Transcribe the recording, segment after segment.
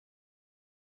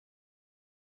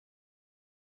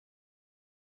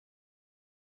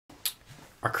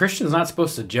Are Christians not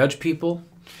supposed to judge people?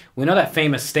 We know that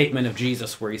famous statement of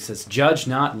Jesus where he says, "Judge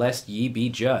not, lest ye be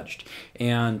judged."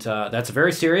 And that's a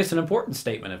very serious and important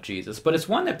statement of Jesus, but it's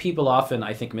one that people often,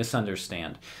 I think,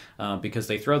 misunderstand because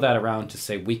they throw that around to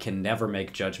say we can never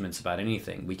make judgments about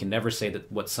anything. We can never say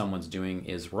that what someone's doing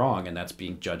is wrong, and that's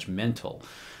being judgmental.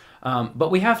 But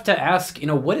we have to ask,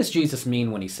 what does Jesus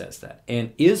mean when he says that?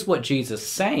 And is what Jesus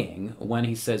saying when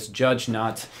he says, "Judge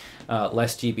not,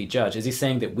 lest ye be judged"? Is he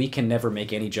saying that we can never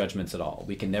make any judgments at all?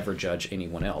 We can never judge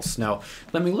anyone else? Now,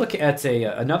 let me look at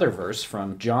another verse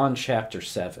from John chapter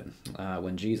 7,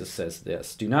 when Jesus says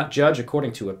this: "Do not judge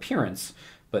according to appearance,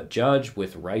 but judge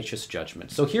with righteous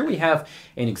judgment." So here we have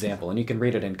an example, and you can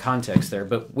read it in context there,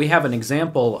 but we have an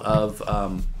example of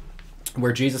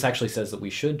where Jesus actually says that we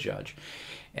should judge.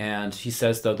 And he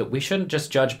says, though, that we shouldn't just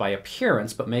judge by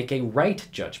appearance, but make a right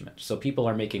judgment. So people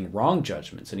are making wrong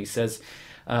judgments. And he says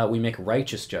we make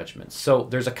righteous judgments. So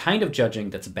there's a kind of judging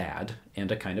that's bad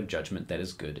and a kind of judgment that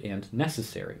is good and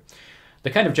necessary. The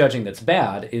kind of judging that's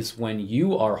bad is when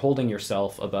you are holding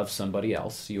yourself above somebody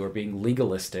else. You are being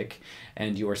legalistic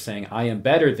and you are saying, "I am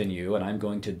better than you and I'm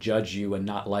going to judge you and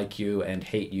not like you and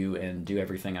hate you and do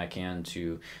everything I can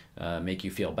to make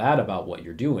you feel bad about what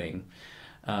you're doing."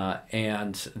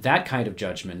 And that kind of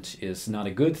judgment is not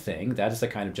a good thing. That is the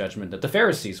kind of judgment that the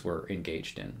Pharisees were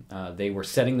engaged in. They were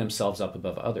setting themselves up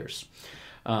above others.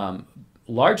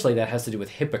 Largely, that has to do with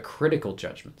hypocritical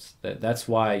judgments. That's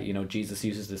why Jesus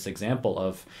uses this example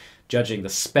of judging the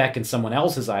speck in someone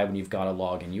else's eye when you've got a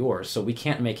log in yours. So we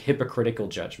can't make hypocritical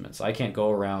judgments. I can't go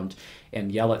around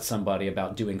and yell at somebody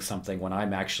about doing something when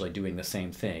I'm actually doing the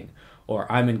same thing. Or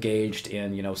I'm engaged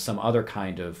in, some other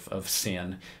kind of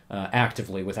sin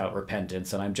actively without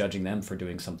repentance, and I'm judging them for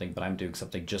doing something, but I'm doing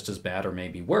something just as bad or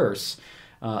maybe worse.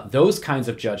 Those kinds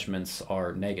of judgments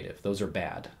are negative. Those are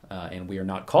bad, and we are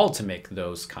not called to make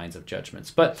those kinds of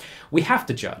judgments. But we have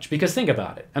to judge, because think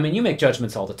about it. I mean, you make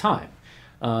judgments all the time.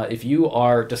 If you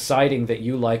are deciding that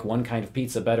you like one kind of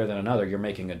pizza better than another, you're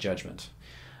making a judgment.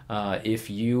 If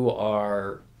you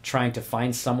are trying to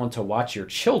find someone to watch your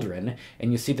children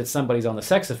and you see that somebody's on the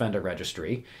sex offender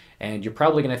registry and you're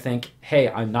probably going to think, "Hey,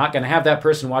 I'm not going to have that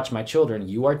person watch my children,"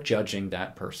 you are judging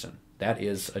that person. That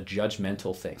is a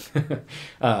judgmental thing.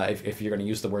 If you're going to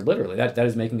use the word literally, that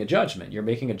is making a judgment. You're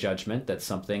making a judgment that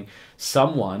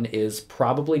someone is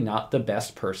probably not the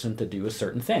best person to do a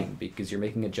certain thing, because you're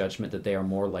making a judgment that they are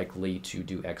more likely to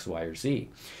do X, Y, or Z.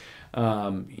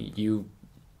 You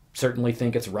certainly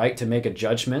think it's right to make a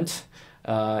judgment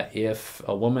if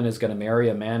a woman is going to marry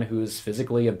a man who's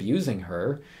physically abusing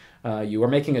her. You are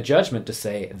making a judgment to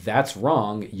say, "That's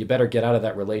wrong. You better get out of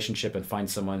that relationship and find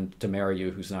someone to marry you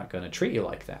who's not going to treat you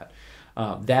like that."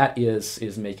 That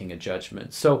is making a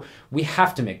judgment. So we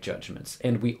have to make judgments,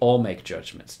 and we all make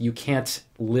judgments. You can't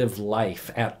live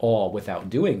life at all without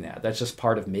doing that. That's just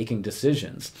part of making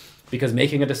decisions. Because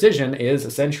making a decision is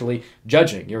essentially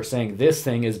judging. You're saying this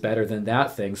thing is better than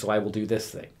that thing, so I will do this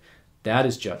thing. That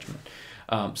is judgment.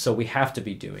 So we have to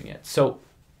be doing it. So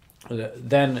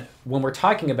then when we're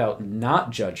talking about not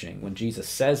judging, when Jesus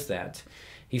says that,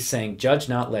 he's saying, "Judge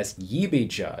not lest ye be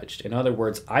judged." In other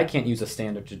words, I can't use a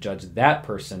standard to judge that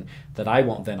person that I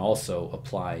won't then also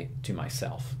apply to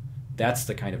myself. That's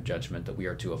the kind of judgment that we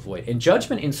are to avoid. And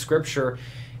judgment in Scripture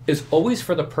is always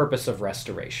for the purpose of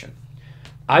restoration.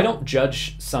 I don't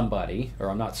judge somebody, or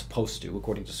I'm not supposed to,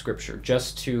 according to Scripture,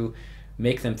 just to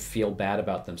make them feel bad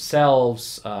about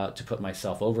themselves, to put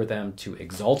myself over them, to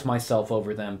exalt myself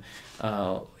over them.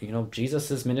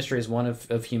 Jesus' ministry is one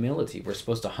of humility. We're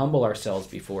supposed to humble ourselves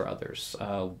before others.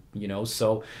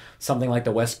 So something like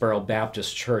the Westboro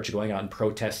Baptist Church going out and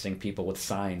protesting people with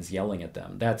signs, yelling at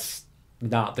them, that's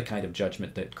not the kind of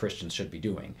judgment that Christians should be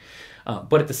doing.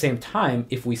 But at the same time,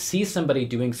 if we see somebody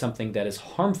doing something that is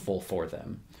harmful for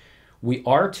them, we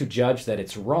are to judge that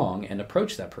it's wrong and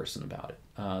approach that person about it.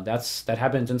 That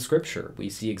happens in Scripture. We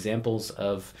see examples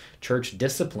of church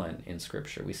discipline in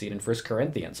Scripture. We see it in 1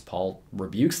 Corinthians. Paul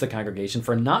rebukes the congregation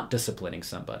for not disciplining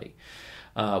somebody.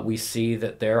 We see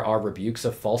that there are rebukes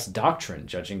of false doctrine,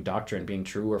 judging doctrine being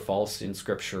true or false in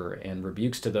Scripture, and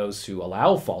rebukes to those who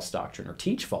allow false doctrine or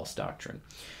teach false doctrine.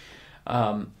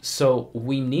 So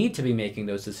we need to be making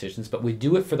those decisions, but we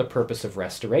do it for the purpose of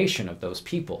restoration of those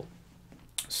people.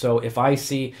 So if I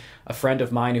see a friend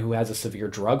of mine who has a severe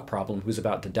drug problem who's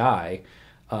about to die,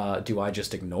 do I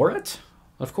just ignore it?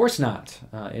 Of course not.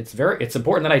 It's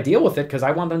important that I deal with it because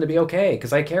I want them to be okay,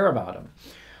 because I care about them.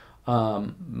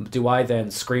 Do I then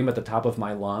scream at the top of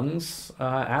my lungs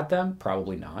at them?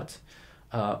 Probably not.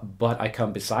 But I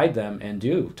come beside them and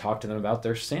do talk to them about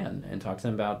their sin and talk to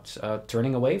them about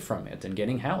turning away from it and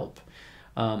getting help.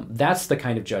 That's the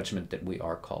kind of judgment that we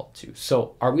are called to.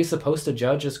 So are we supposed to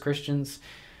judge as Christians?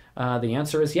 The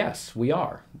answer is yes, we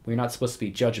are. We're not supposed to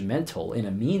be judgmental in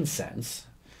a mean sense,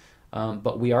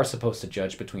 but we are supposed to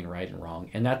judge between right and wrong.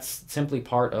 And that's simply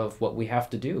part of what we have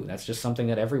to do. That's just something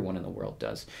that everyone in the world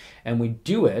does. And we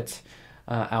do it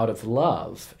out of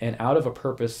love and out of a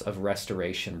purpose of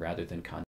restoration rather than condemnation.